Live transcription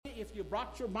if you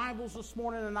brought your Bibles this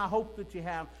morning, and I hope that you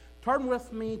have, turn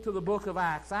with me to the book of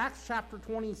Acts. Acts chapter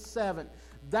 27.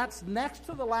 That's next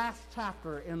to the last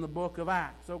chapter in the book of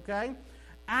Acts, okay?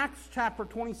 Acts chapter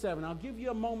 27. I'll give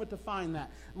you a moment to find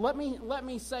that. Let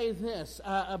me say this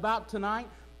about tonight.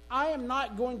 I am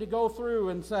not going to go through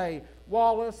and say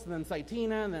Wallace, and then say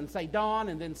Tina, and then say Don,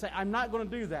 and then say, I'm not going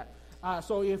to do that.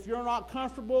 So if you're not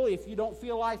comfortable, if you don't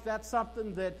feel like that's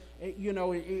something that,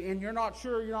 and you're not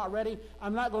sure, you're not ready,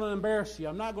 I'm not going to embarrass you.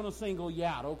 I'm not going to single you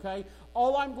out, okay?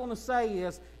 All I'm going to say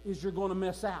is you're going to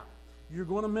miss out. You're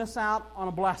going to miss out on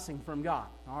a blessing from God,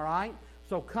 all right?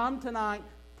 So come tonight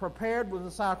prepared with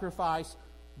a sacrifice,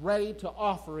 ready to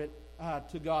offer it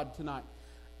to God tonight.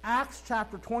 Acts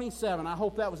chapter 27. I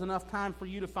hope that was enough time for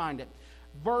you to find it.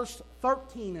 Verse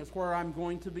 13 is where I'm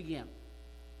going to begin.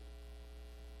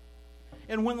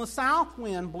 And when the south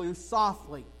wind blew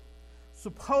softly,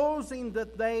 supposing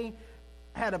that they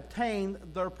had obtained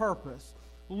their purpose,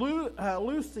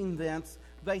 loosing thence,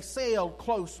 they sailed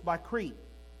close by Crete.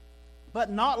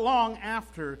 But not long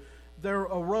after, there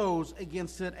arose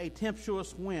against it a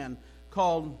tempestuous wind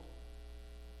called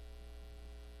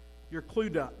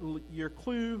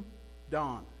Euroclydon.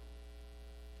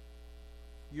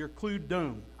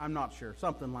 I'm not sure,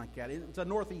 something like that. It's a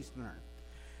northeasterner.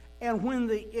 And when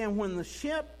the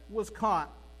ship was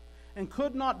caught and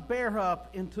could not bear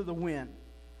up into the wind,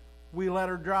 we let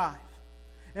her drive.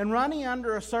 And running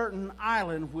under a certain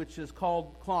island which is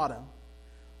called Clauda,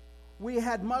 we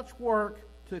had much work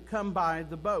to come by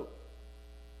the boat,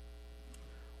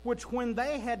 which when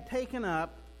they had taken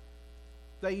up,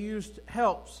 they used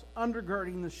helps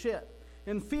undergirding the ship,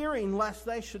 and fearing lest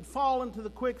they should fall into the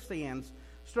quicksands,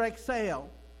 strake sail,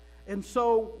 and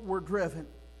so were driven.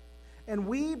 And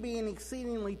we, being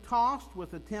exceedingly tossed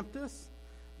with a tempest,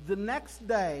 the next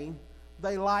day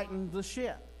they lightened the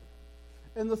ship.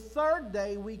 And the third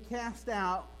day we cast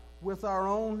out with our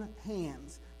own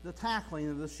hands the tackling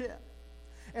of the ship.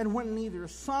 And when neither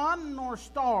sun nor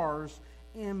stars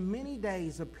in many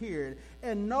days appeared,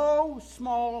 and no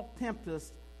small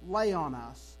tempest lay on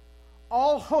us,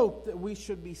 all hope that we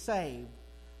should be saved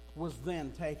was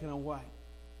then taken away.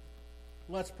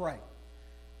 Let's pray.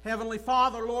 Heavenly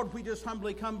Father, Lord, we just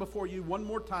humbly come before you one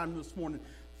more time this morning,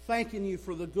 thanking you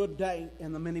for the good day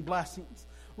and the many blessings.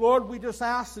 Lord, we just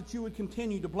ask that you would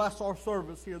continue to bless our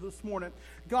service here this morning.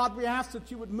 God, we ask that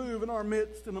you would move in our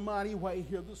midst in a mighty way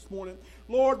here this morning.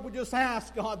 Lord, we just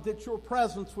ask, God, that your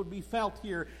presence would be felt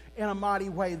here in a mighty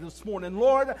way this morning.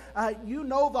 Lord, you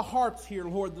know the hearts here,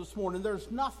 Lord, this morning.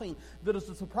 There's nothing that is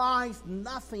a surprise,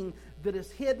 nothing that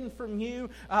is hidden from you.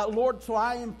 Lord, so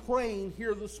I am praying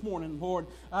here this morning, Lord,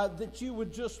 that you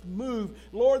would just move.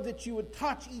 Lord, that you would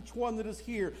touch each one that is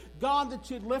here. God, that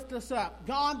you'd lift us up.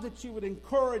 God, that you would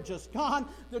encourage us. God,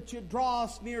 that you'd draw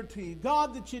us near to you.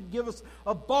 God, that you'd give us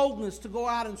a boldness to go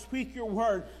out and speak your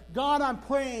word. God, I'm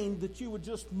praying that you would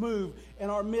just move in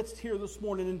our midst here this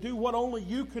morning and do what only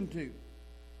you can do.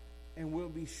 And we'll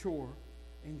be sure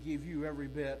and give you every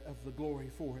bit of the glory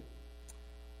for it.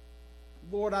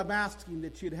 Lord, I'm asking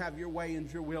that you'd have your way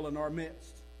and your will in our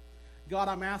midst. God,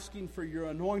 I'm asking for your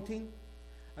anointing.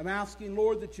 I'm asking,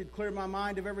 Lord, that you'd clear my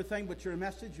mind of everything but your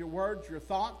message, your words, your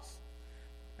thoughts.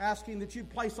 Asking that you'd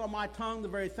place on my tongue the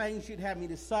very things you'd have me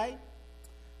to say.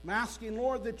 I'm asking,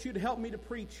 Lord, that you'd help me to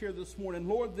preach here this morning.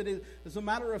 Lord, that it, as a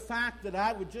matter of fact, that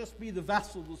I would just be the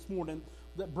vessel this morning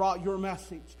that brought your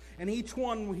message. And each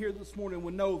one here this morning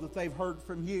would know that they've heard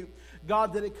from you.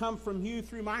 God, that it come from you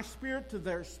through my spirit to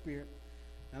their spirit.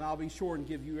 And I'll be sure and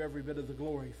give you every bit of the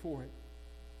glory for it.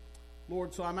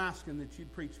 Lord, so I'm asking that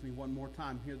you'd preach me one more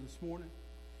time here this morning.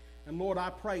 And Lord,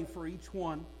 I pray for each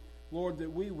one, Lord,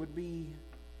 that we would be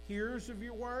hearers of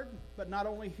your word, but not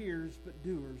only hearers, but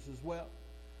doers as well.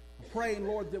 I'm praying,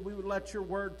 Lord, that we would let your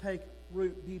word take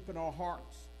root deep in our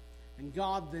hearts. And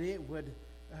God, that it would,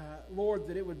 Lord,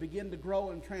 that it would begin to grow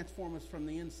and transform us from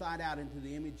the inside out into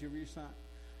the image of your Son.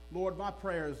 Lord, my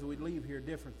prayer is that we'd leave here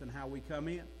different than how we come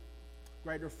in.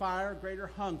 Greater fire, greater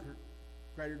hunger,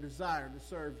 greater desire to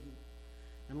serve you.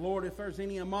 And Lord, if there's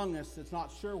any among us that's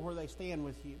not sure where they stand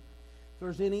with you, if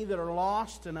there's any that are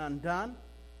lost and undone,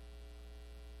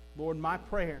 Lord, my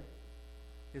prayer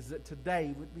is that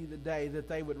today would be the day that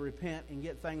they would repent and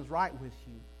get things right with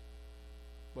you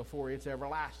before it's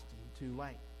everlasting too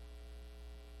late.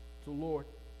 So Lord,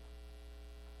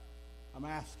 I'm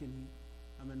asking you,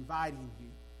 I'm inviting you,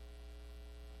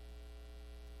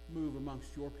 move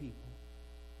amongst your people.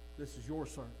 This is your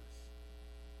service.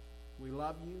 We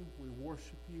love you. We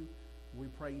worship you. We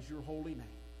praise your holy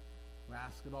name. We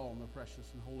ask it all in the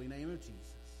precious and holy name of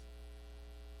Jesus.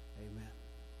 Amen.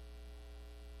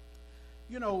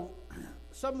 You know,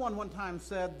 someone one time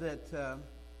said that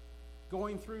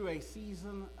going through a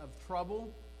season of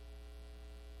trouble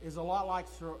is a lot like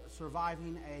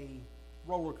surviving a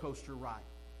roller coaster ride,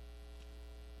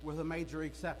 with a major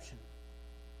exception.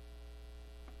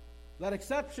 That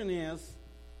exception is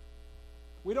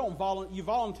you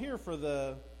volunteer for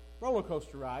the roller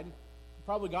coaster ride. You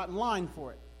probably got in line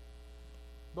for it.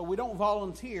 But we don't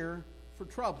volunteer for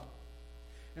trouble.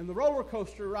 And the roller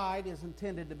coaster ride is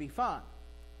intended to be fun.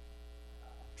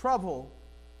 Trouble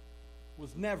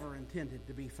was never intended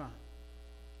to be fun.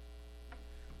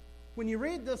 When you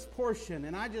read this portion,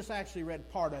 and I just actually read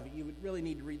part of it, you would really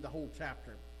need to read the whole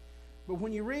chapter. But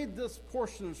when you read this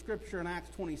portion of Scripture in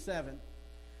Acts 27,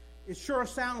 it sure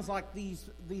sounds like these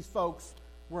folks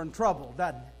were in trouble,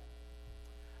 doesn't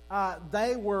it?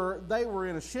 They were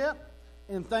in a ship,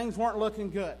 and things weren't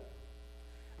looking good.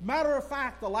 Matter of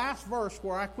fact, the last verse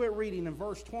where I quit reading in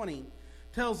verse 20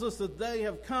 tells us that they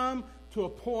have come to a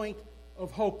point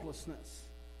of hopelessness.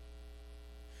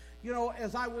 You know,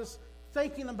 as I was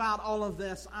thinking about all of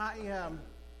this, I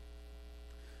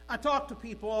talk to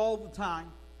people all the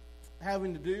time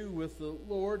having to do with the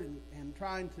Lord and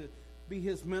trying to be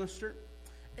His minister.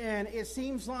 And it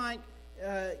seems like,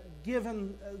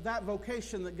 given that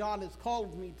vocation that God has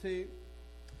called me to,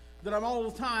 that I'm all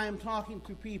the time talking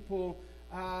to people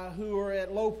who are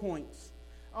at low points.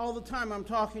 All the time I'm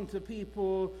talking to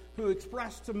people who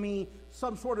express to me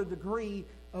some sort of degree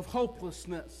of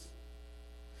hopelessness.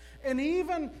 And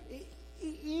even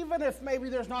if maybe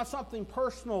there's not something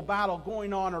personal battle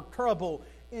going on or trouble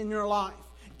in your life,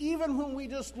 even when we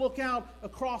just look out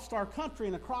across our country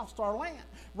and across our land.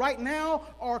 Right now,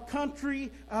 our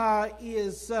country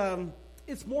is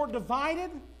more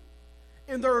divided,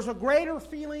 and there's a greater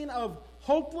feeling of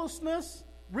hopelessness,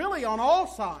 really on all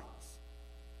sides,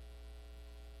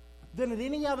 than at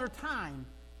any other time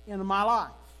in my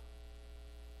life.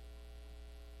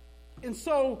 And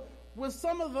so, with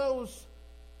some of those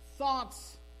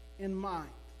thoughts in mind,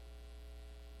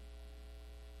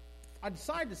 I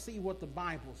decided to see what the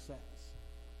Bible says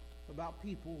about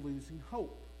people losing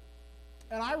hope.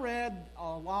 And I read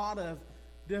a lot of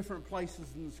different places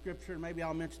in the Scripture, and maybe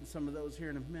I'll mention some of those here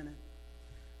in a minute.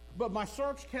 But my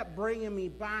search kept bringing me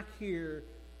back here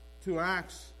to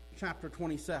Acts chapter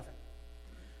 27.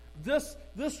 This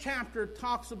chapter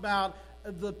talks about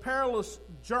the perilous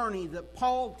journey that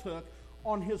Paul took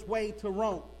on his way to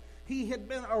Rome. He had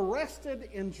been arrested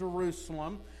in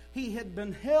Jerusalem. He had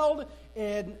been held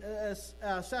in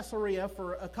Caesarea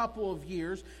for a couple of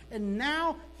years, and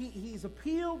now he's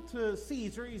appealed to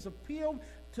Caesar. He's appealed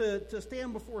to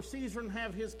stand before Caesar and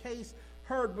have his case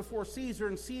heard before Caesar,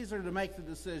 and Caesar to make the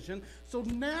decision. So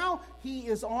now he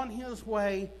is on his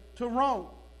way to Rome.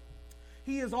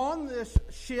 He is on this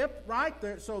ship, right?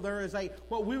 So there is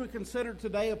what we would consider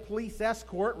today a police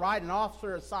escort, right? An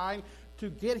officer assigned to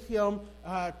get him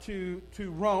to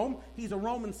Rome. He's a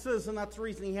Roman citizen. That's the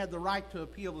reason he had the right to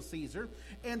appeal to Caesar.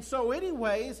 And so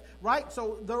anyways, right,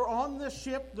 so they're on this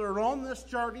ship. They're on this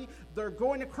journey. They're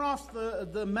going across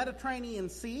the Mediterranean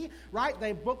Sea, right?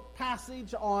 They booked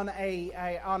passage on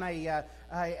a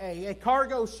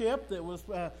cargo ship that was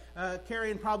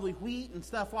carrying probably wheat and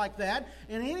stuff like that.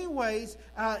 And anyways,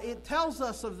 it tells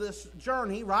us of this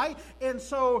journey, right? And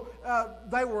so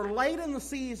they were late in the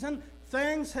season.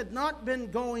 Things had not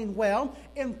been going well,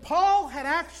 and Paul had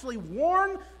actually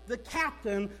warned the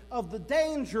captain of the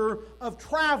danger of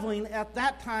traveling at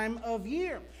that time of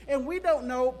year. And we don't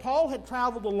know, Paul had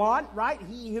traveled a lot, right?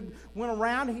 He had went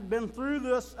around, he'd been through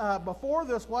this before.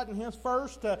 This wasn't his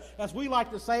first, as we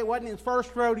like to say, it wasn't his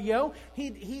first rodeo.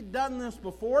 He'd done this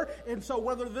before, and so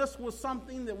whether this was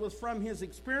something that was from his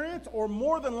experience, or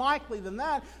more than likely than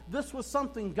that, this was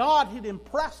something God had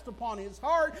impressed upon his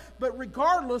heart. But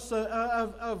regardless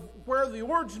of where the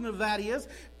origin of that is,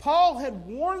 Paul had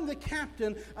warned the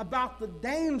captain about the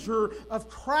danger of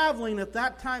traveling at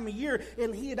that time of year,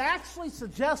 and he had actually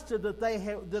suggested that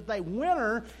they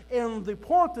winter in the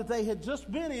port that they had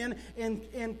just been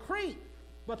in Crete.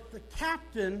 But the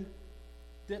captain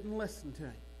didn't listen to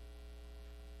him.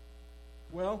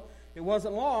 Well, it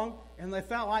wasn't long, and they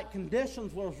felt like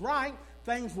conditions was right,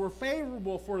 things were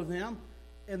favorable for them,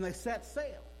 and they set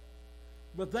sail.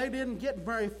 But they didn't get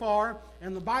very far,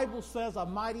 and the Bible says a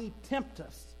mighty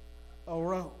tempest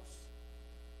arose.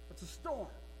 It's a storm.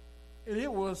 And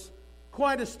it was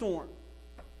quite a storm.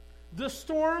 The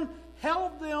storm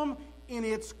held them in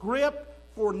its grip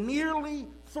for nearly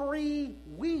 3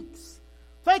 weeks.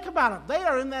 Think about it. They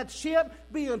are in that ship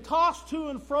being tossed to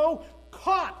and fro,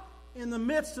 caught in the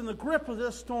midst and the grip of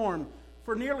this storm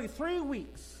for nearly 3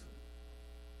 weeks.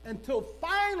 Until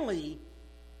finally,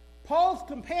 Paul's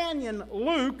companion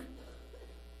Luke,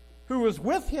 who was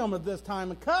with him at this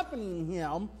time, accompanying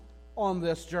him on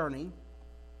this journey,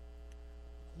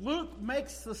 Luke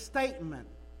makes the statement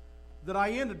that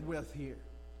I ended with here.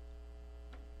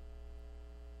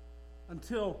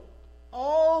 Until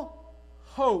all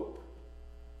hope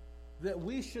that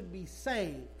we should be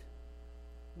saved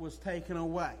was taken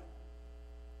away.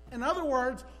 In other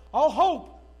words, all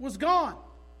hope was gone.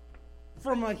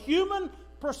 From a human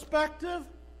perspective,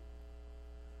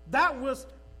 that was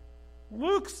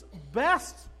Luke's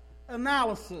best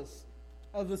analysis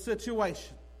of the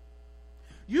situation.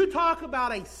 You talk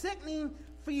about a sickening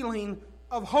feeling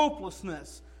of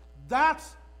hopelessness.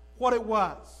 That's what it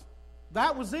was.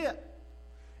 That was it.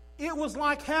 It was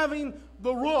like having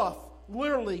the roof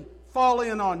literally fall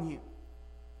in on you.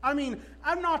 I mean,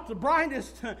 I'm not the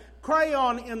brightest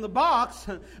crayon in the box,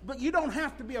 but you don't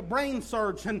have to be a brain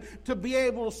surgeon to be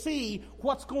able to see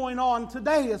what's going on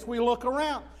today as we look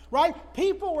around, right?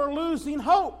 People are losing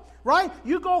hope, right?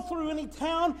 You go through any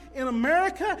town in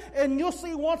America and you'll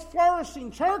see once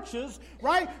flourishing churches,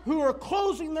 right, who are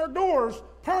closing their doors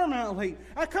permanently.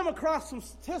 I come across some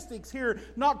statistics here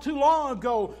not too long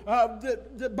ago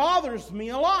that bothers me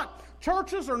a lot.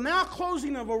 Churches are now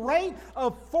closing at a rate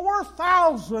of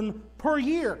 4,000 per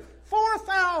year.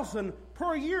 4,000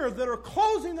 per year that are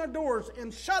closing their doors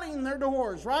and shutting their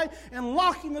doors, right? And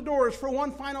locking the doors for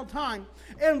one final time.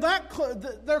 And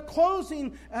they're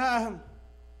closing...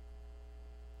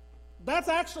 That's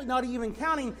actually not even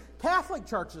counting Catholic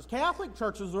churches. Catholic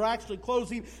churches are actually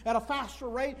closing at a faster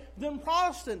rate than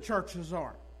Protestant churches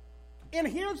are. And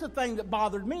here's the thing that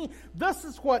bothered me. This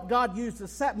is what God used to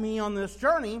set me on this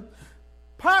journey.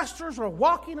 Pastors are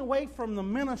walking away from the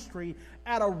ministry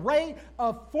at a rate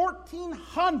of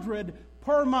 1,400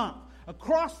 per month.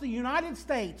 Across the United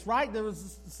States, right? There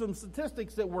was some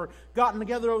statistics that were gotten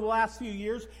together over the last few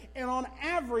years. And on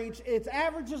average, it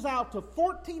averages out to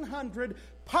 1,400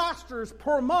 pastors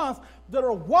per month that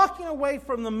are walking away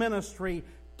from the ministry,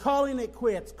 calling it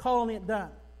quits, calling it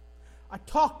done. I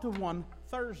talked to one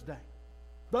Thursday.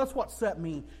 That's what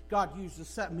God used to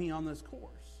set me on this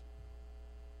course.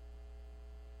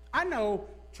 I know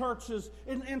churches,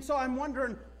 and so I'm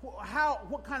wondering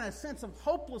what kind of sense of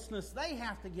hopelessness they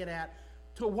have to get at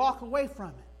to walk away from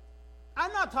it.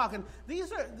 I'm not talking,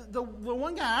 these are the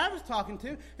one guy I was talking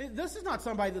to, this is not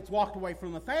somebody that's walked away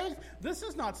from the faith. This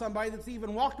is not somebody that's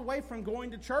even walked away from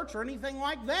going to church or anything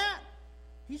like that.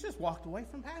 He's just walked away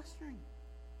from pastoring.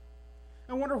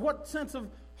 I wonder what sense of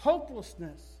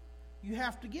hopelessness you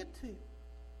have to get to.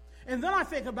 And then I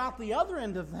think about the other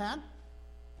end of that.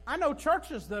 I know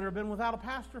churches that have been without a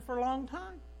pastor for a long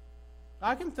time.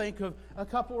 I can think of a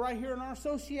couple right here in our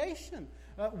association.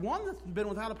 One that's been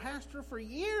without a pastor for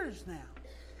years now.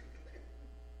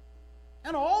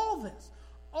 And all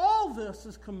this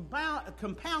is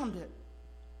compounded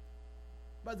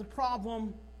by the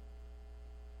problem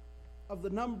of the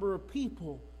number of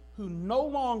people who no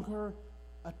longer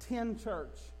attend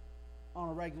church on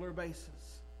a regular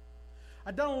basis.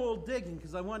 I've done a little digging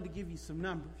because I wanted to give you some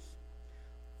numbers.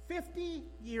 50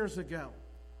 years ago,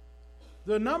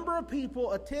 the number of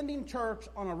people attending church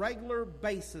on a regular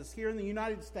basis here in the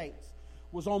United States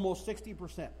was almost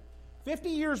 60%. 50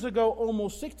 years ago,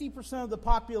 almost 60% of the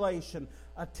population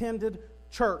attended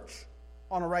church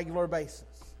on a regular basis.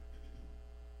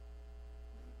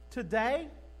 Today,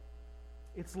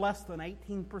 it's less than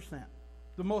 18%.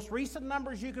 The most recent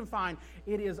numbers you can find,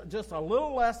 it is just a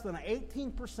little less than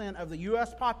 18% of the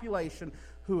U.S. population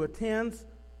who attends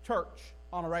church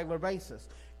on a regular basis.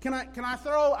 Can I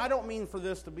throw, I don't mean for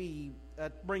this to be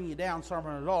bring you down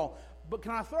sermon at all, but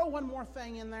can I throw one more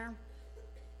thing in there?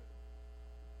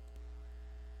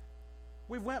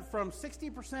 We went from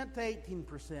 60% to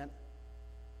 18%,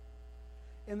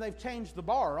 and they've changed the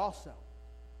bar also.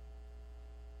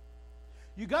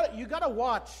 You got to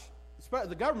watch.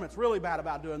 The government's really bad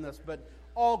about doing this, but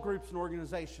all groups and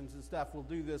organizations and stuff will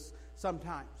do this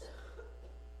sometimes.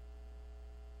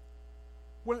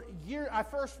 I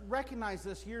first recognized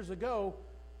this years ago,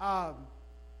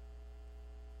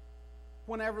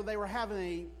 whenever they were having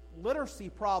a literacy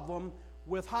problem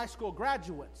with high school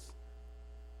graduates.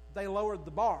 They lowered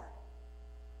the bar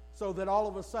so that all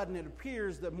of a sudden it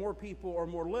appears that more people are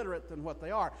more literate than what they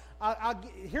are.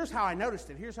 Here's how I noticed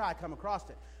it. Here's how I come across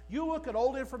it. You look at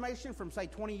old information from, say,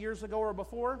 20 years ago or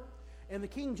before, and the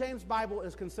King James Bible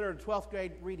is considered a 12th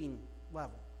grade reading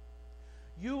level.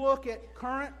 You look at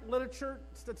current literature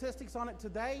statistics on it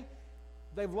today,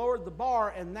 they've lowered the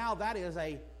bar, and now that is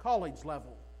a college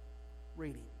level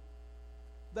reading.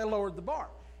 They lowered the bar.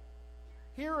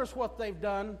 Here is what they've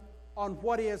done on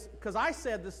what is, because I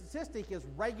said the statistic is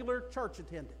regular church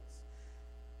attendance.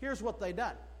 Here's what they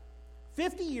done.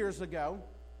 50 years ago,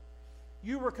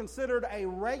 you were considered a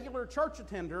regular church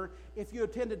attender if you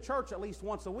attended church at least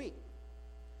once a week.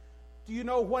 Do you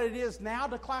know what it is now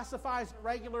to classify as a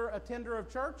regular attender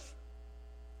of church?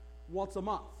 Once a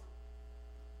month.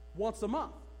 Once a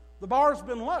month. The bar's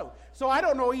been low. So I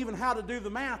don't know even how to do the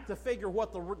math to figure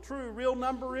what the true real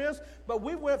number is, but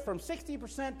we went from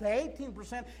 60% to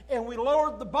 18%, and we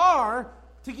lowered the bar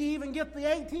to even get the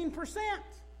 18%.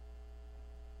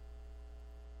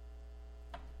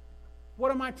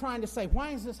 What am I trying to say? Why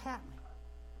is this happening?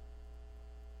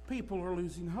 People are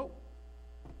losing hope.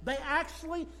 They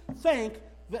actually think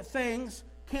that things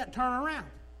can't turn around.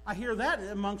 I hear that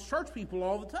amongst church people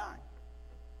all the time.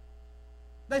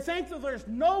 They think that there's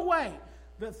no way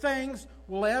that things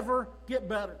will ever get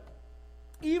better.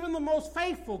 Even the most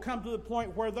faithful come to the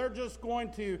point where they're just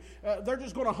going to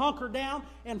hunker down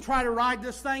and try to ride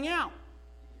this thing out.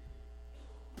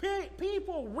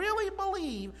 People really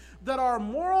believe that our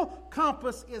moral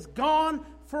compass is gone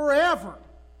forever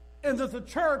and that the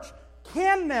church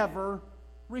can never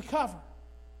recover.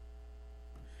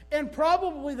 And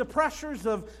probably the pressures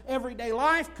of everyday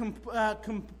life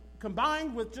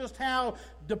combined with just how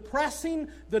depressing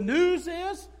the news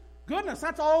is. Goodness,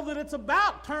 that's all that it's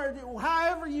about.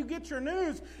 However you get your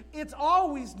news, it's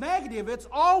always negative. It's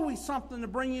always something to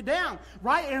bring you down,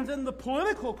 right? And then the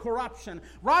political corruption,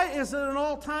 right, is at an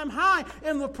all-time high.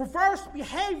 And the perverse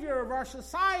behavior of our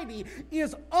society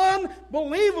is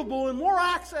unbelievable, and more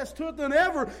access to it than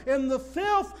ever. And the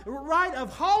filth, right,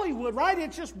 of Hollywood, right,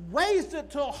 it just raised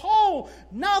it to a whole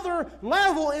nother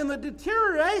level. And the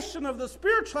deterioration of the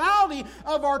spirituality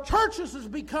of our churches has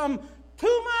become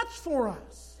too much for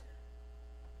us.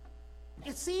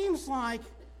 It seems like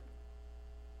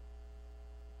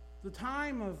the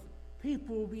time of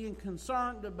people being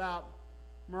concerned about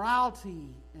morality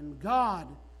and God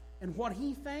and what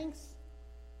He thinks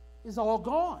is all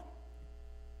gone.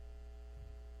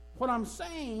 What I'm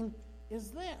saying is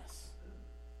this.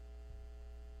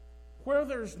 Where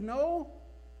there's no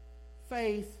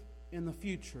faith in the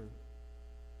future,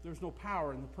 there's no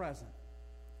power in the present.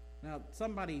 Now,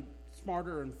 somebody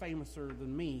smarter and famouser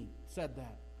than me said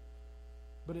that.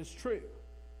 But it's true.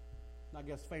 I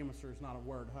guess famouser is not a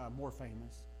word, huh? More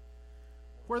famous.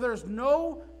 Where there's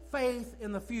no faith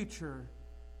in the future,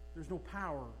 there's no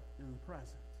power in the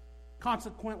present.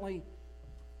 Consequently,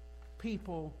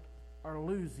 people are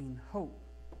losing hope.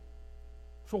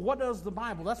 So what does the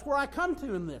Bible? That's where I come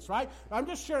to in this, right? I'm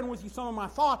just sharing with you some of my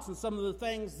thoughts and some of the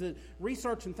things that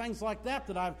research and things like that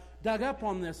I've dug up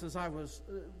on this as I was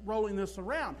rolling this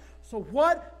around. So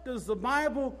what does the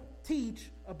Bible teach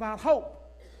about hope?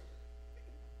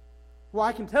 Well,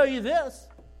 I can tell you this.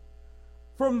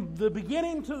 From the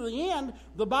beginning to the end,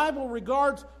 the Bible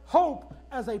regards hope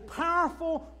as a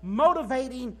powerful,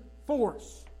 motivating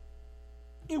force.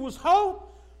 It was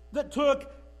hope that took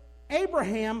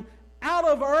Abraham out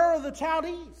of Ur of the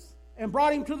Chaldees and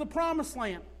brought him to the Promised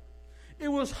Land. It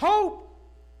was hope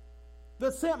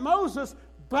that sent Moses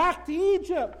back to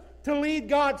Egypt to lead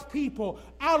God's people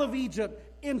out of Egypt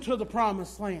into the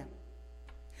Promised Land.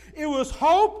 It was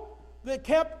hope that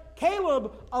kept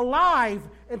Caleb alive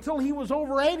until he was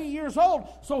over 80 years old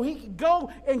so he could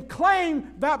go and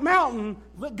claim that mountain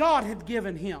that God had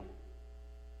given him.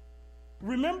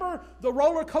 Remember the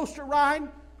roller coaster ride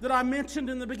that I mentioned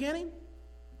in the beginning?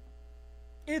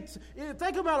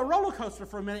 Think about a roller coaster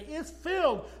for a minute. It's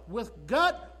filled with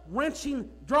gut-wrenching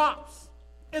drops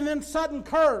and then sudden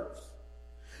curves.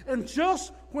 And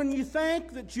just when you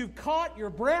think that you've caught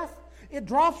your breath, it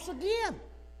drops again.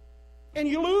 And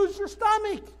you lose your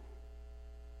stomach.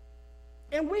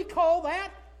 And we call that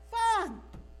fun.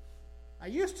 I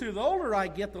used to. The older I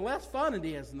get, the less fun it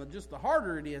is, and the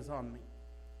harder it is on me.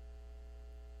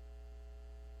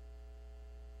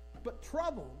 But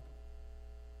trouble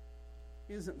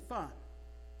isn't fun.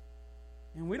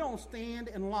 And we don't stand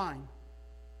in line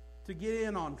to get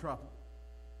in on trouble.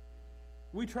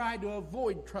 We try to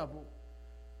avoid trouble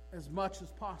as much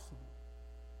as possible.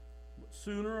 But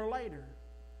sooner or later,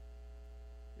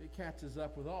 it catches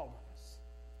up with all of us.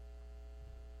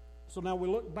 So now we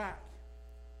look back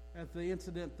at the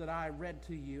incident that I read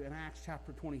to you in Acts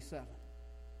chapter 27.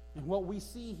 And what we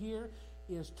see here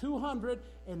is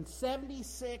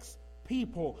 276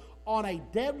 people on a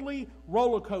deadly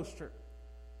roller coaster.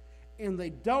 And they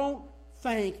don't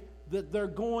think that they're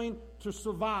going to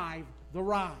survive the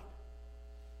ride.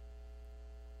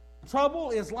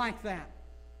 Trouble is like that.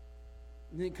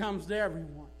 And it comes to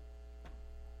everyone.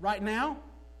 Right now,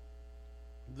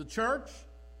 the church,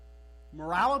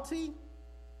 morality,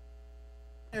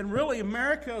 and really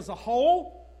America as a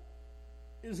whole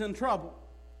is in trouble.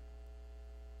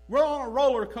 We're on a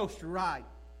roller coaster ride.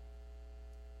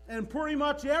 And pretty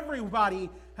much everybody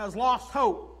has lost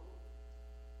hope.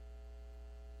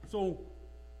 So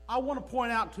I want to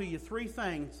point out to you 3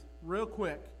 things real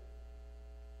quick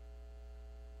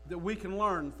that we can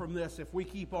learn from this if we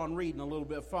keep on reading a little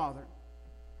bit farther.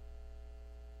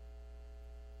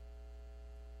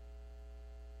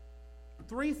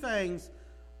 Three things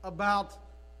about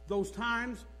those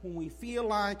times when we feel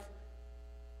like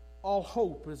all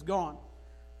hope is gone.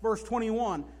 Verse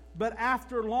 21, but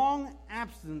after long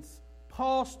absence,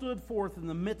 Paul stood forth in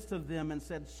the midst of them and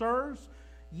said, Sirs,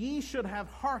 ye should have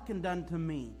hearkened unto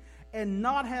me, and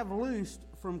not have loosed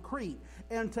from Crete,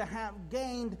 and to have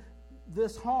gained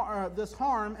this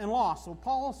harm and loss. So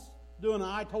Paul's doing an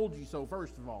I told you so,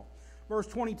 first of all. Verse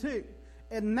 22,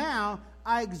 and now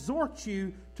I exhort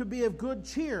you to be of good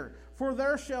cheer, for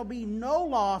there shall be no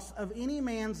loss of any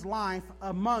man's life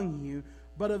among you,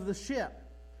 but of the ship.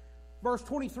 Verse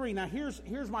 23, now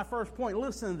here's my first point.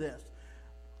 Listen to this.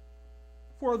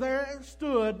 For there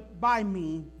stood by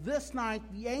me this night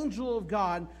the angel of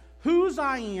God, whose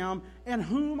I am and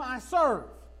whom I serve.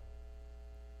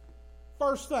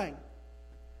 First thing,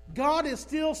 God is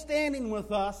still standing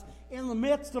with us in the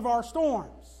midst of our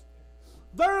storms.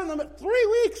 They're in the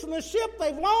 3 weeks in the ship,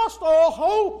 they've lost all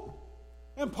hope.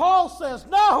 And Paul says,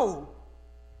 no,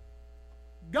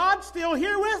 God's still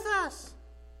here with us.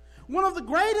 One of the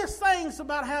greatest things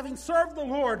about having served the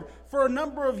Lord for a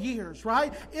number of years,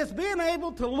 right, is being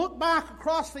able to look back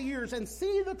across the years and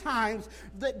see the times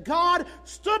that God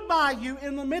stood by you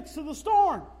in the midst of the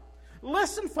storm.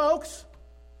 Listen, folks,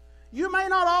 you may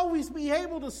not always be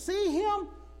able to see Him,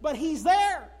 but He's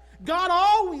there. God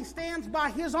always stands by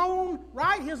His own,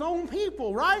 right, His own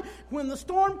people, right? When the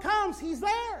storm comes, He's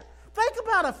there. Think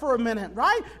about it for a minute,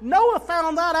 right? Noah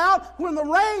found that out when the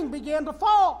rain began to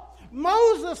fall.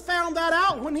 Moses found that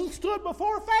out when he stood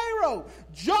before Pharaoh.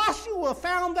 Joshua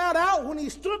found that out when he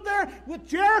stood there with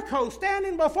Jericho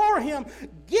standing before him.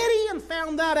 Gideon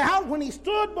found that out when he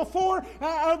stood before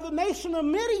the nation of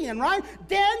Midian, right?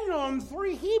 Daniel and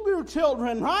 3 Hebrew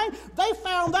children, right? They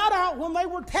found that out when they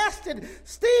were tested.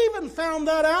 Stephen found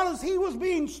that out as he was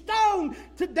being stoned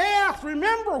to death.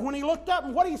 Remember when he looked up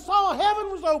and what he saw,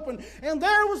 heaven was open and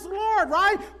there was the Lord,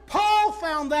 right? Paul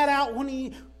found that out when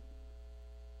he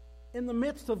in the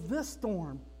midst of this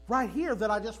storm right here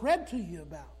that I just read to you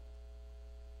about.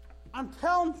 I'm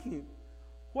telling you,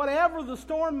 whatever the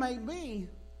storm may be,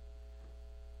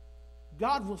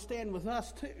 God will stand with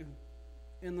us too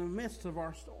in the midst of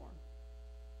our storm.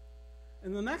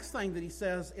 And the next thing that he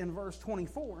says in verse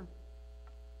 24,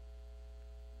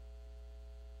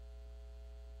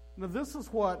 now this is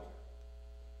what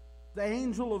the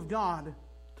angel of God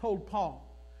told Paul,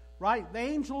 right? The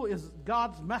angel is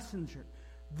God's messenger.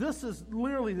 This is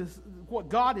literally what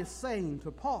God is saying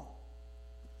to Paul.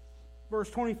 Verse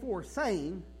 24,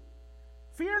 saying,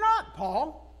 fear not,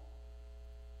 Paul.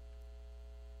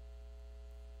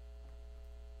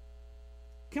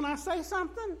 Can I say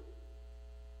something?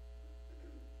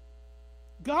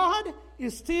 God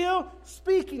is still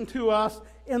speaking to us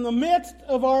in the midst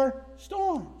of our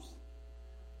storms.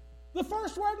 The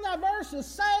first word in that verse is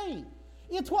saying.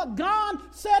 It's what God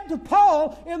said to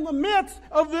Paul in the midst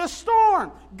of this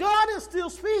storm. God is still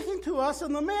speaking to us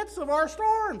in the midst of our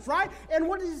storms, right? And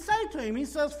what does he say to him? He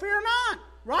says, fear not,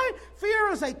 right?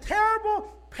 Fear is a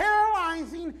terrible,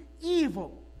 paralyzing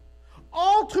evil.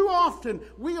 All too often,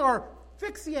 we are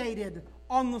fixated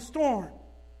on the storm,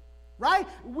 right?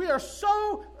 We are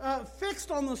so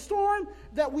fixed on the storm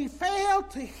that we fail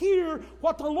to hear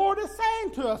what the Lord is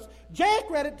saying to us. Jake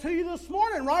read it to you this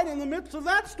morning, right? In the midst of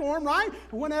that storm, right?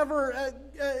 Whenever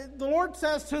the Lord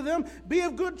says to them, be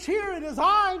of good cheer, it is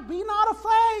I, be not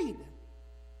afraid.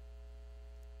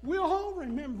 We all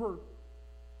remember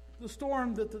the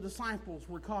storm that the disciples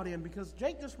were caught in because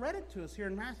Jake just read it to us here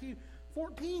in Matthew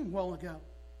 14 a while ago.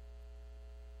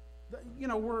 You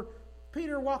know, where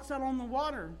Peter walks out on the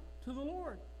water to the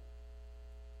Lord.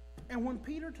 And when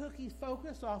Peter took his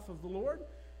focus off of the Lord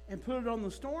and put it on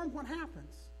the storm, what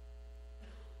happens?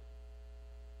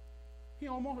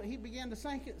 He began to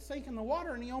sink in the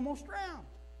water and he almost drowned.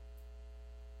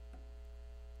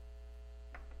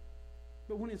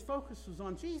 But when his focus was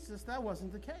on Jesus, that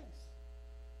wasn't the case.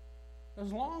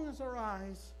 As long as our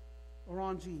eyes are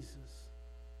on Jesus,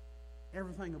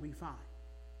 everything will be fine.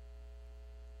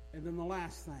 And then the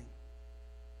last thing,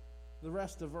 the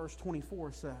rest of verse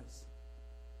 24 says,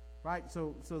 right?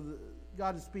 So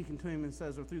God is speaking to him and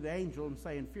says, or through the angel, and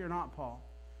saying, fear not, Paul.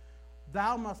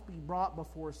 Thou must be brought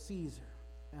before Caesar.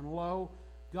 And lo,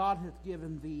 God hath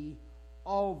given thee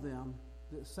all them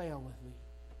that sail with thee.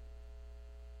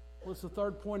 What's the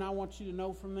third point I want you to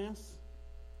know from this?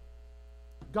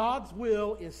 God's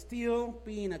will is still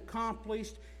being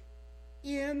accomplished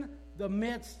in the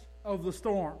midst of the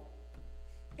storm.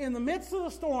 In the midst of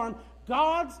the storm,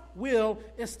 God's will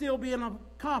is still being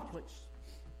accomplished.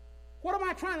 What am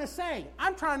I trying to say?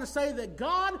 I'm trying to say that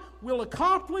God will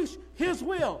accomplish His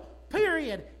will.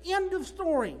 Period. End of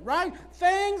story, right?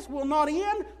 Things will not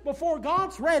end before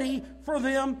God's ready for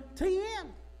them to end.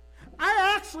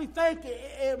 I actually think,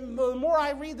 the more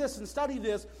I read this and study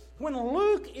this, when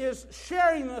Luke is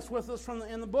sharing this with us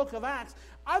in the book of Acts,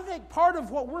 I think part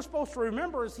of what we're supposed to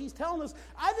remember is he's telling us,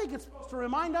 I think it's supposed to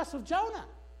remind us of Jonah.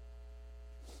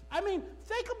 I mean,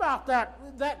 think about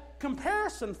that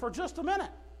comparison for just a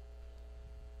minute.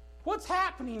 What's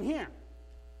happening here?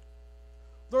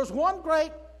 There's one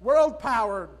great world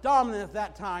power dominant at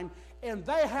that time, and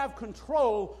they have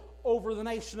control over the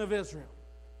nation of Israel.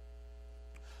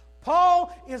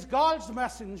 Paul is God's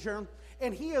messenger,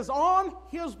 and he is on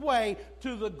his way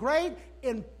to the great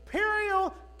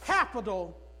imperial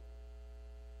capital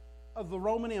of the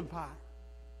Roman Empire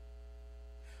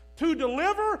to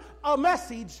deliver a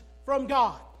message from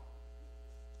God.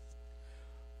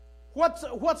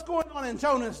 What's going on in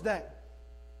Jonah's day?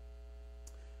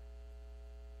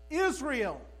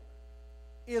 Israel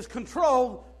is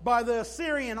controlled by the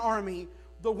Assyrian army,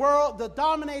 the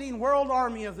dominating world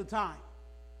army of the time.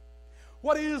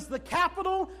 What is the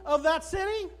capital of that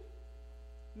city?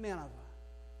 Nineveh.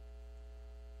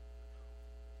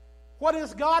 What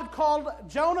has God called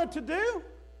Jonah to do?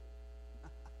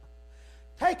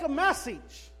 Take a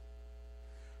message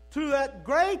to that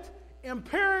great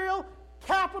imperial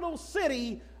capital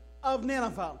city of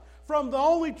Nineveh from the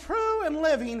only true and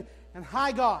living and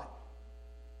high God.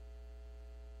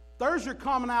 There's your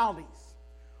commonalities.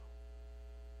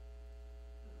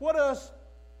 What does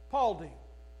Paul do?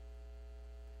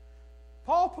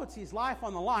 Paul puts his life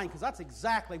on the line because that's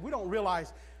exactly, we don't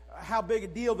realize how big a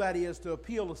deal that is to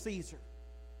appeal to Caesar.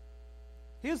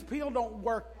 His appeal don't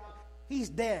work out. He's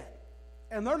dead.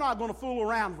 And they're not going to fool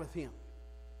around with him.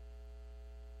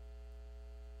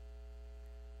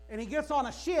 And he gets on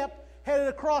a ship headed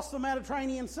across the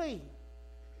Mediterranean Sea.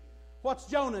 What's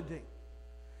Jonah do?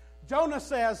 Jonah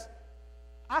says,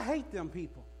 I hate them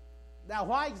people. Now,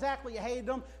 why exactly he hated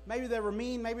them? Maybe they were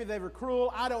mean, maybe they were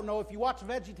cruel. I don't know. If you watch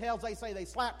VeggieTales, they say they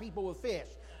slap people with fish.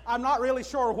 I'm not really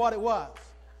sure what it was.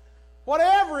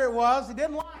 Whatever it was, he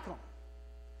didn't like them.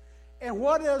 And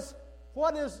what does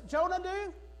Jonah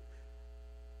do?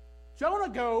 Jonah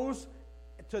goes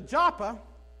to Joppa,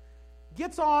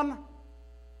 gets on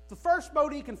the first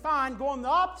boat he can find, going the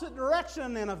opposite direction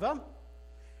of Nineveh,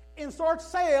 and starts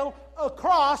sail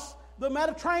across the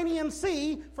Mediterranean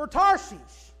Sea for Tarshish.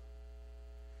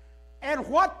 And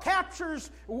what happens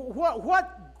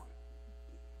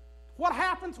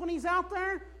when he's out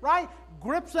there, right?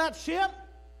 Grips that ship?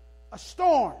 A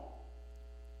storm.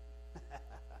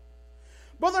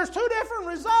 But there's two different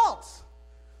results.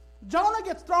 Jonah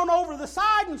gets thrown over the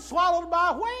side and swallowed by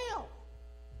a whale.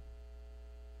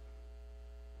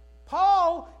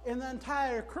 Paul and the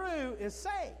entire crew is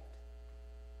saved.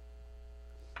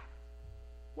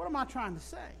 What am I trying to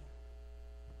say?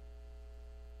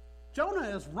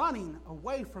 Jonah is running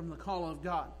away from the call of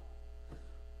God.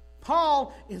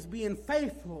 Paul is being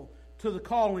faithful to the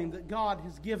calling that God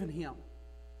has given him.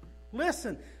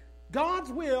 Listen, God's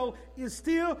will is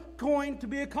still going to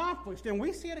be accomplished, and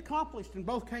we see it accomplished in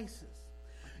both cases.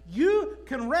 You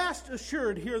can rest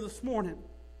assured here this morning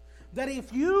that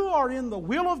if you are in the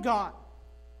will of God,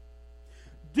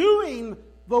 doing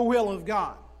the will of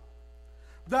God,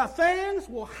 the things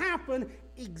will happen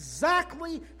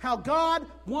exactly how God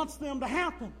wants them to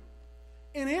happen.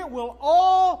 And it will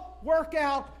all work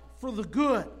out for the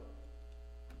good.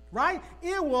 Right?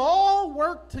 It will all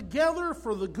work together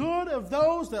for the good of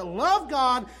those that love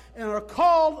God and are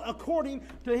called according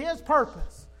to His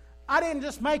purpose. I didn't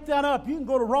just make that up. You can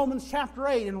go to Romans chapter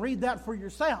 8 and read that for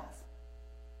yourself.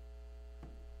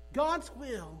 God's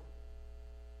will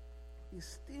is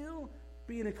still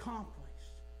being accomplished,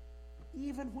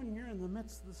 even when you're in the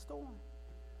midst of the storm.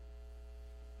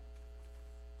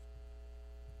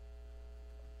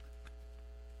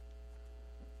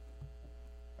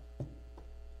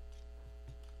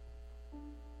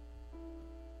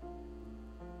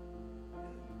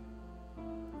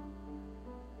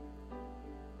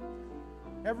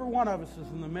 Every one of us is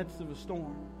in the midst of a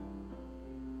storm.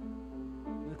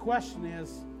 And the question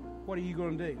is, what are you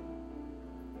going to do?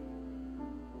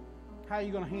 How are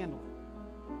you going to handle it?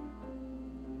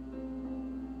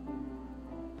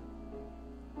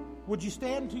 Would you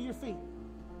stand to your feet?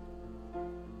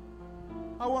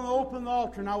 I want to open the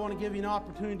altar and I want to give you an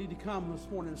opportunity to come this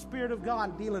morning. The Spirit of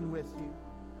God dealing with you.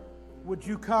 Would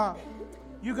you come?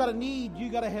 You got a need,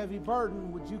 you got a heavy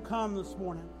burden. Would you come this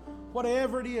morning?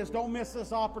 Whatever it is, don't miss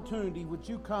this opportunity. Would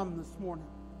you come this morning?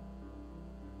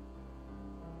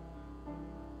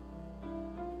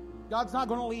 God's not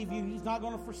going to leave you. He's not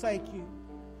going to forsake you.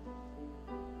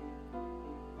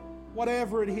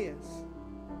 Whatever it is,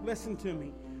 listen to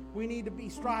me. We need to be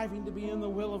striving to be in the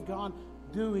will of God,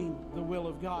 doing the will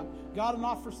of God. God will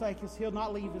not forsake us. He'll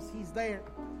not leave us. He's there.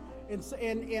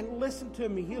 And listen to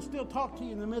me. He'll still talk to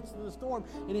you in the midst of the storm.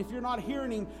 And if you're not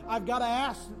hearing Him, I've got to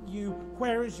ask you,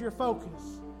 where is your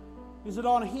focus? Is it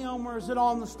on Him or is it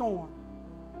on the storm?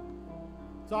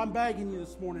 So I'm begging you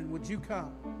this morning, would you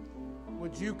come?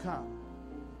 Would you come?